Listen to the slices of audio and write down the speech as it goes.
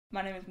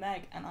My name is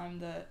Meg and I'm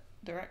the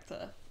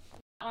director.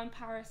 I'm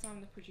Paris and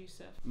I'm the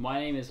producer. My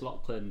name is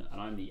Lachlan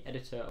and I'm the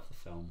editor of the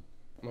film.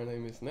 My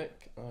name is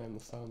Nick, I am the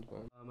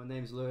soundman. My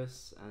name is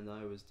Lewis and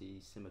I was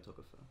the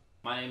cinematographer.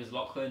 My name is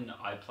Lachlan,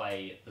 I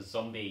play the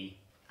zombie.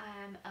 I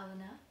am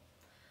Eleanor.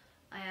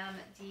 I am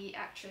the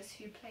actress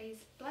who plays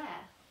Blair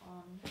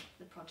on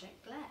the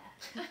Project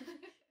Blair.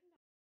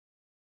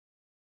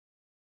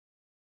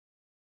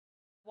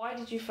 Why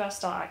did you first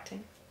start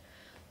acting?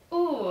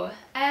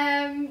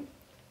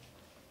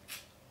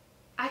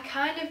 I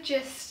kind of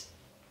just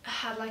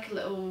had like a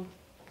little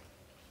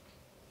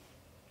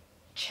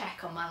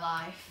check on my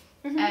life.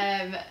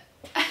 I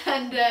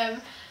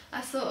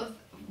sort of,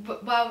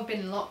 while we've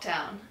been in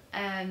lockdown,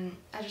 I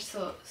just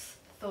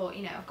thought,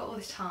 you know, I've got all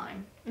this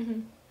time.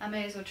 I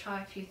may as well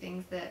try a few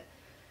things that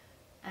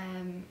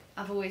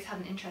I've always had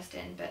an interest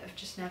in but have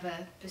just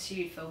never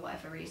pursued for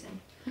whatever reason.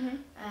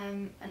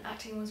 And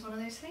acting was one of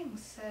those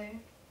things, so...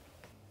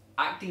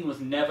 Acting was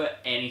never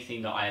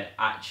anything that I had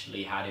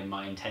actually had in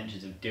my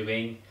intentions of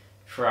doing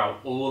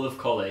throughout all of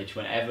college.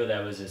 Whenever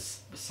there was a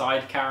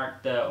side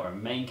character or a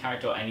main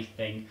character or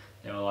anything,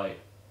 they were like,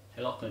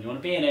 "Hey Lachlan, you want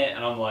to be in it?"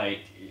 And I'm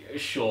like,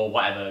 "Sure,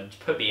 whatever, just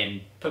put me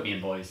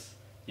in boys."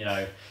 You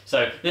know,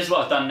 so this is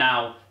what I've done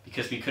now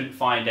because we couldn't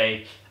find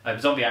a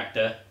zombie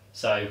actor,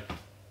 so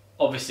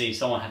obviously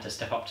someone had to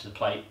step up to the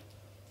plate,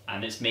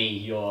 and it's me,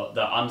 you're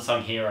the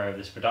unsung hero of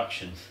this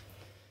production.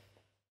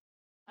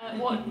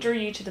 What drew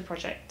you to the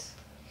project?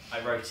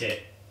 I wrote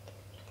it.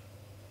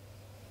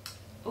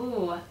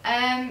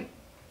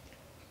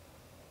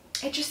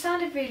 It just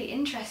sounded really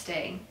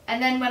interesting,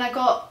 and then when I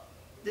got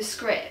the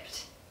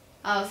script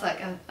I was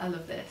like, I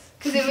love this,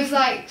 because it was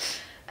like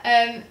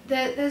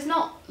there's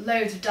not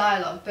loads of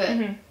dialogue, but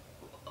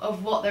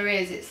of what there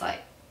is, it's like,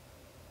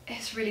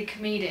 it's really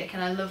comedic,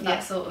 and I love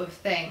that sort of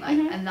thing, like,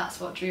 and that's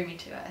what drew me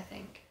to it, I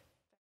think.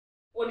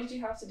 What did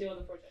you have to do on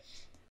the project?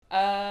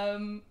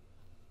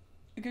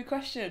 Good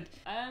question.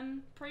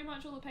 Pretty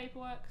much all the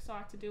paperwork, so I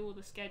had to do all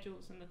the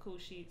schedules and the call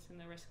sheets and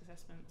the risk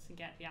assessments and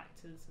get the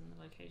actors and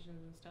the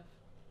locations and stuff.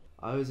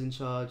 I was in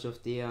charge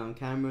of the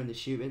camera and the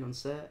shooting on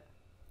set,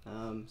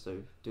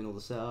 so doing all the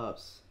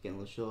setups, getting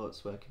all the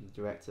shots, working with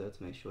the director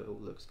to make sure it all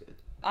looks good.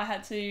 I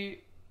had to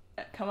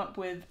come up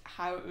with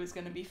how it was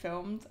going to be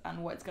filmed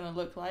and what it's going to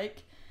look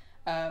like.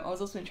 I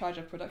was also in charge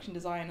of production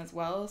design as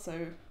well,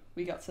 so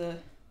we got to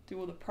do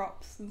all the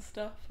props and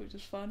stuff, which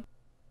was fun.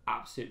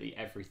 Absolutely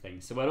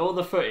everything. So when all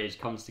the footage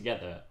comes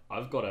together,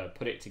 I've got to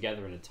put it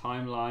together in a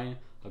timeline,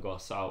 I've got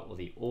to set out all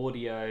the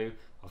audio,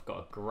 I've got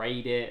to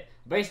grade it.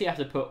 I basically have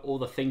to put all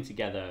the thing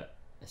together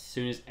as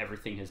soon as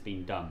everything has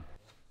been done.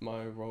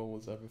 My role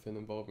was everything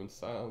involving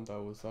sound. I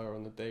was there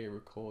on the day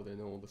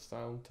recording all the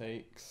sound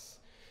takes,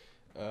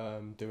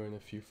 doing a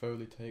few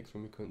Foley takes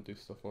when we couldn't do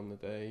stuff on the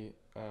day,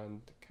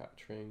 and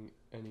capturing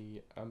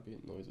any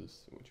ambient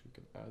noises which we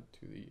could add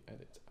to the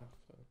edit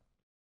after.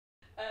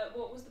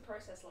 What was the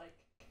process like?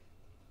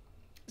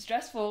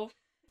 Stressful.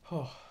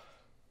 Oh,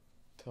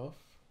 tough.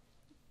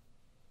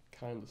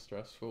 Kind of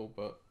stressful,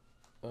 but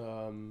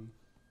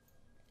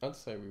I'd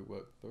say we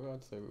worked through.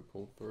 I'd say we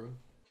pulled through.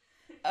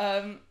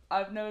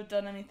 I've never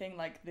done anything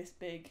like this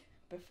big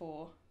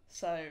before,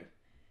 so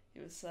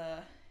it was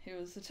a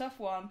tough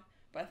one,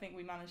 but I think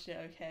we managed it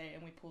okay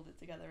and we pulled it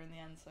together in the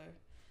end. So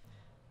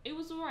it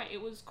was alright.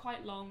 It was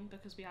quite long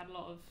because we had a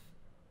lot of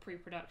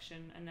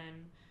pre-production and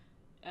then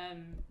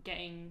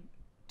getting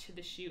to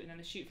the shoot, and then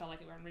the shoot felt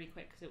like it ran really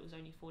quick because it was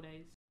only 4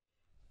 days.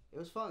 It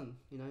was fun,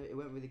 you know, it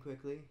went really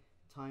quickly,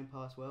 time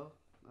passed well,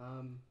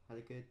 had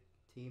a good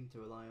team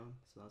to rely on,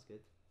 so that's good.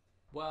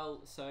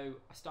 Well, so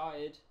I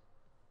started,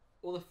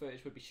 all the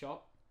footage would be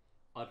shot,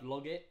 I'd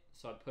log it,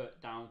 so I'd put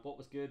down what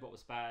was good, what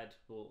was bad,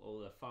 all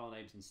the file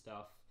names and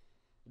stuff.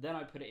 Then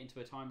I'd put it into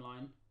a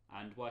timeline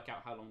and work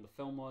out how long the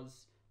film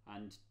was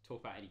and talk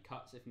about any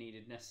cuts if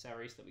needed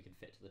necessary so that we could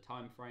fit to the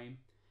time frame.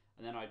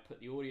 And then I'd put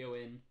the audio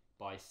in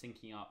by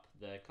syncing up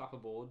the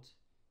clapperboard,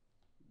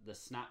 the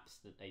snaps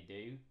that they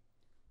do,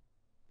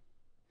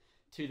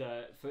 to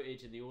the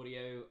footage and the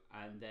audio,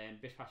 and then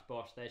bish bash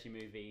bosh, there's your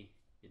movie,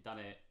 you've done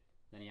it.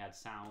 Then you had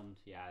sound,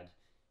 you had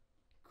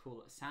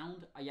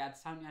sound, you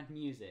had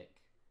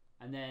music,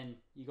 and then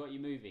you got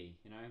your movie,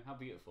 you know, how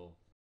beautiful.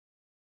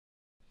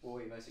 What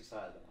were you most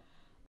excited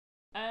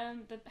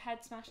about? The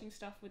head smashing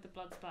stuff with the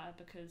blood splatter,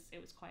 because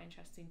it was quite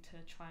interesting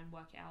to try and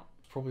work it out.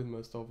 Probably the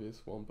most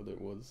obvious one, but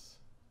it was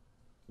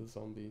the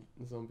zombie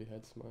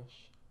head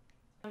smash.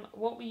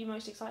 What were you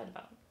most excited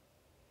about?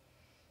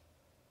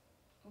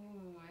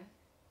 Ooh,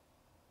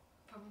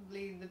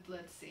 probably the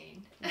blood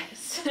scene.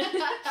 Nice.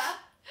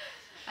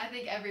 I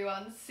think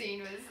everyone's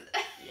scene was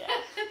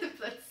the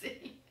blood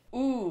scene.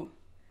 Ooh,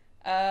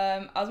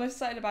 I was most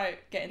excited about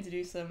getting to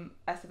do some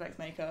SFX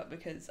makeup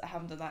because I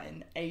haven't done that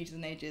in ages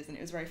and ages, and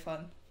it was very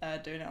fun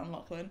doing it on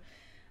Lachlan.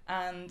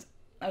 And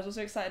I was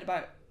also excited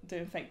about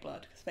doing fake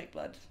blood, because fake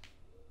blood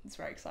is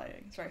very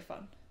exciting, it's very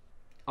fun.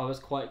 I was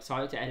quite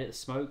excited to edit the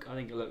smoke. I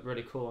think it looked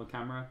really cool on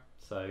camera.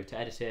 So to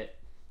edit it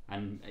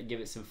and give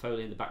it some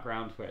Foley in the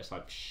background where it's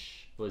like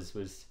psh, was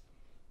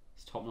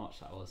top notch.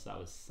 That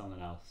was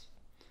something else.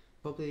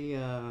 Probably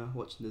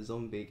watching the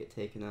zombie get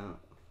taken out.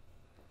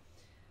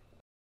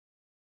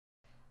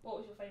 What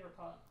was your favourite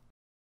part?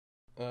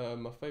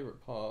 My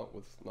favourite part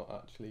was not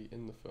actually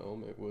in the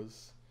film. It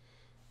was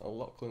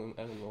Lachlan and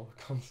Eleanor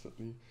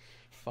constantly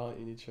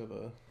fighting each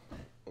other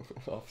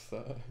off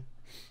set.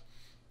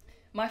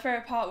 My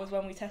favourite part was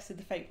when we tested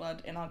the fake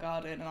blood in our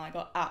garden and I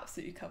got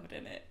absolutely covered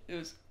in it. It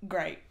was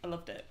great. I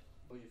loved it.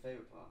 What was your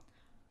favourite part?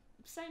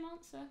 Same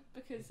answer,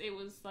 because it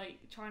was like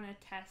trying to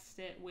test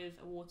it with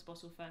a water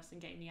bottle first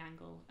and getting the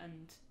angle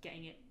and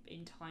getting it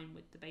in time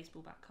with the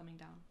baseball bat coming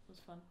down was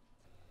fun.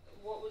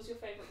 What was your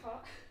favourite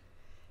part?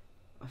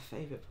 My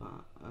favourite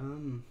part?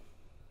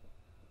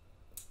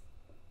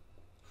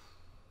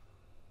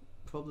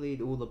 Probably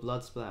all the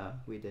blood splatter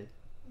we did.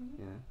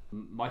 Mm-hmm. Yeah.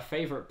 My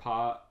favourite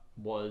part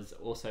was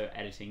also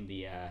editing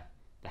the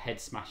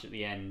head smash at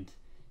the end,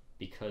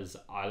 because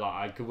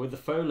I could, with the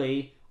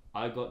Foley,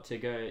 I got to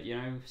go,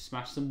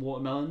 smash some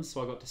watermelons,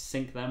 so I got to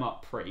sync them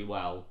up pretty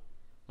well.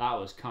 That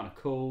was kind of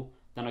cool.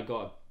 Then I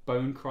got a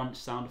bone crunch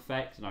sound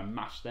effect and I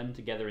mashed them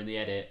together in the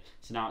edit,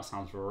 so now it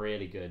sounds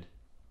really good,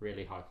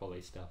 really high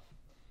quality stuff.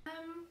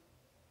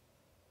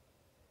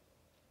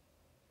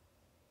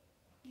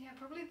 Yeah,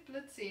 probably the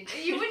blood scene.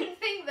 You wouldn't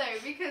think though,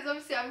 because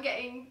obviously I'm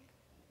getting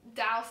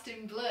doused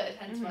in blood,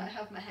 hence why I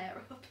have my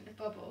hair up in a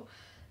bubble.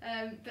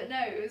 But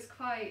no, it was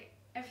quite,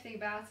 everything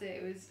about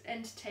it. It was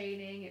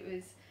entertaining, it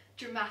was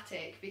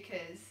dramatic,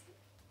 because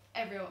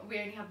we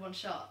only had one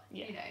shot,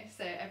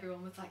 so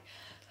everyone was like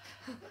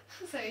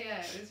so yeah,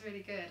 it was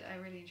really good. I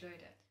really enjoyed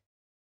it.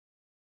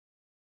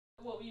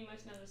 What were you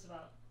most nervous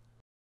about?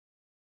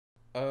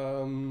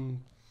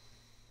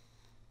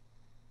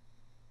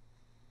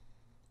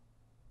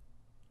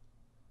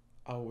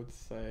 I would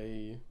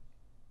say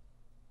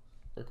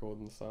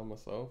recording the sound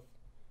myself,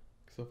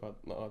 because I've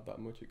not had that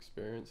much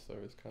experience, so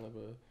it's kind of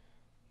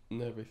a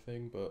nervy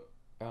thing. But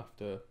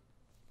after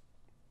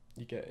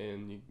you get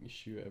in, you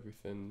shoot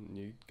everything, and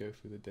you go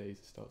through the days,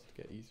 it starts to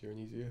get easier and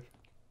easier.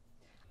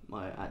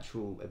 My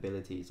actual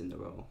abilities in the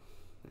role.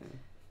 Yeah.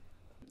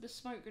 The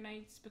smoke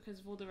grenades, because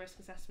of all the risk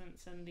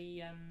assessments and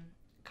the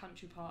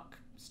country park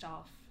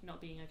staff not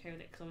being okay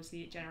with it, because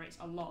obviously it generates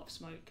a lot of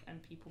smoke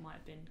and people might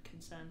have been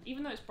concerned,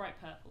 even though it's bright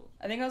purple.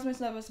 I think I was most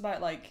nervous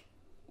about like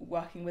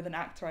working with an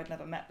actor I'd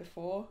never met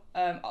before.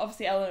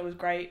 Obviously Eleanor was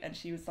great and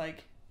she was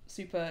like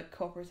super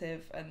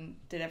cooperative and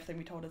did everything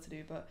we told her to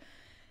do, but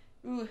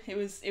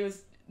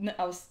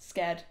I was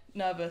scared,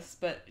 nervous,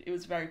 but it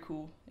was very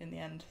cool in the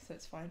end, so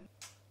it's fine.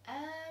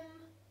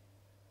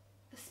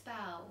 The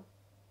spell.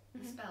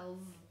 The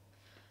spells.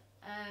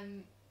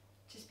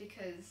 Just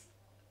because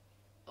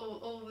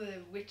all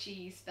the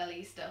witchy,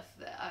 spelly stuff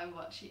that I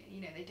watch,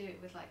 they do it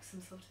with like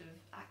some sort of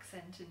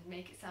accent and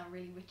make it sound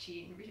really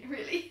witchy and really,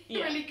 really,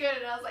 really good.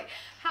 And I was like,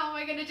 how am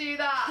I going to do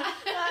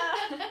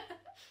that?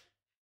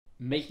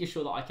 Making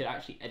sure that I could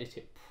actually edit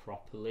it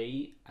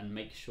properly and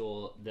make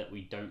sure that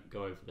we don't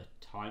go over the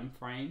time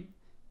frame.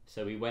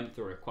 So we went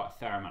through quite a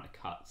fair amount of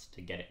cuts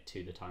to get it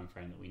to the time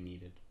frame that we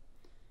needed.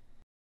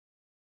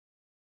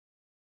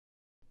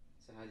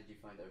 So how did you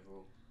find it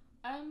overall?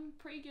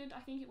 Pretty good. I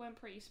think it went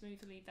pretty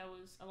smoothly. There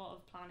was a lot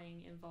of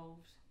planning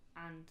involved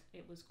and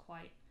it was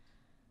quite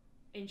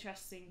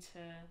interesting to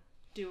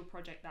do a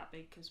project that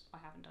big, because I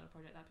haven't done a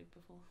project that big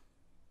before.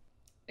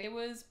 It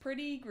was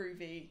pretty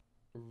groovy.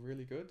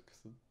 Really good,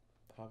 because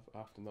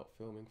after not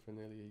filming for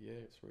nearly a year,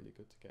 it's really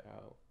good to get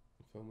out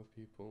and film with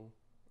people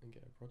and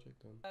get a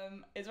project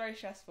done. It's very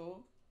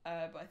stressful,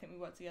 but I think we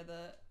worked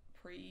together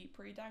pretty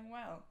dang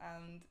well,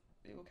 and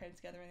it all came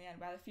together in the end.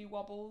 We had a few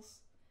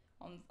wobbles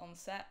on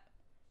set,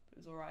 but it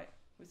was alright.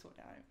 We sorted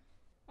it out.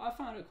 I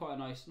found it quite a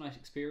nice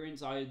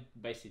experience. I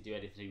basically do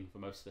editing for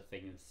most of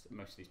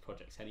these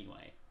projects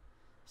anyway,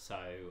 so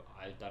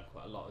I've done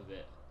quite a lot of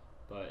it.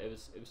 But it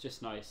was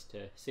just nice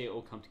to see it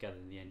all come together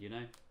in the end.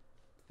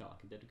 Felt like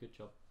I did a good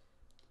job.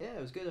 Yeah,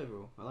 it was good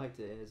overall. I liked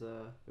it. It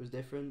was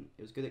different.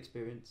 It was a good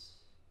experience,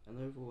 and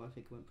overall, I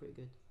think it went pretty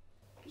good.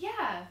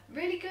 Yeah,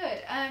 really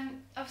good.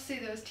 Obviously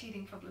there was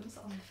teething problems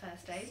on the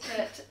first day,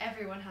 but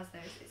everyone has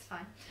those. It's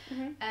fine.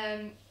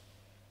 Mm-hmm.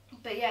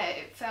 But yeah,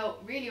 it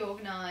felt really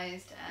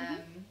organised.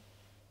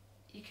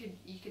 You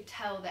could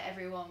tell that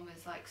everyone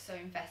was like so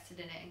invested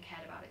in it and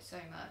cared about it so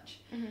much.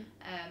 Mm-hmm.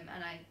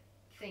 And I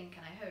think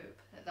and I hope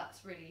that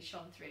that's really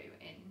shone through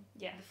in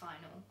the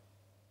final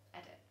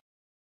edit.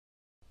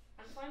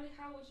 And finally,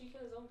 how would you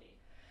kill a zombie?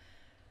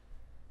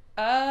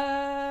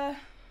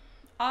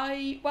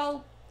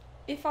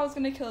 If I was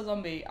going to kill a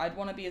zombie, I'd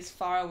want to be as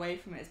far away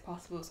from it as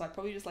possible, so I'd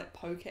probably just like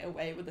poke it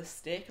away with a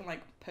stick and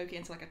like poke it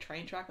into like a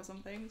train track or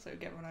something so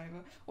it'd get run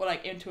over, or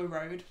like into a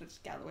road to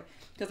just get out of the way,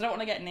 because I don't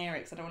want to get near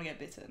it because I don't want to get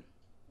bitten.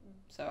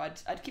 So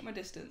I'd keep my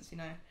distance,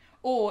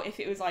 or if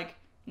it was like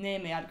near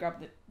me, I'd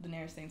grab the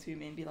nearest thing to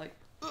me and be like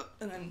ugh,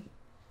 and then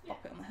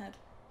pop it on the head.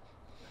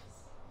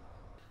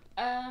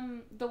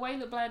 The way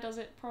that Blair does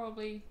it,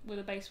 probably with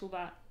a baseball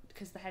bat,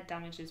 because the head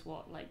damage is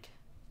what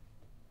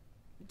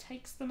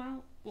takes them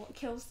out, what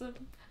kills them,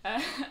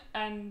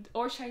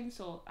 or a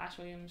chainsaw, Ash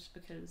Williams,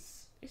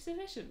 because it's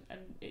efficient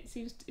and it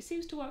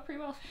seems to work pretty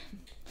well.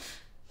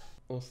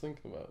 I was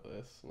thinking about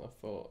this, and I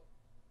thought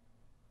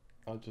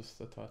I'll just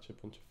attach a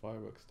bunch of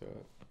fireworks to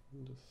it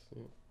and just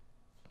see.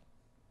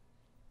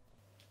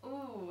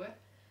 Ooh.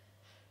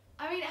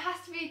 I mean, it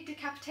has to be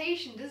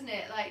decapitation, doesn't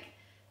it? Like,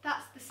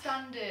 that's the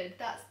standard.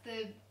 That's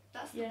the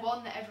Yeah.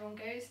 one that everyone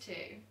goes to.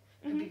 It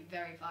would be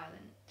very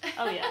violent.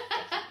 Oh yeah.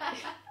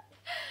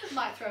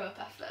 Might throw up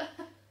after.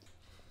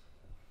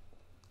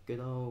 Good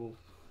old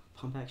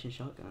pump action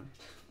shotgun.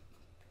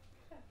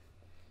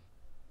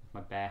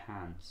 My bare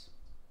hands.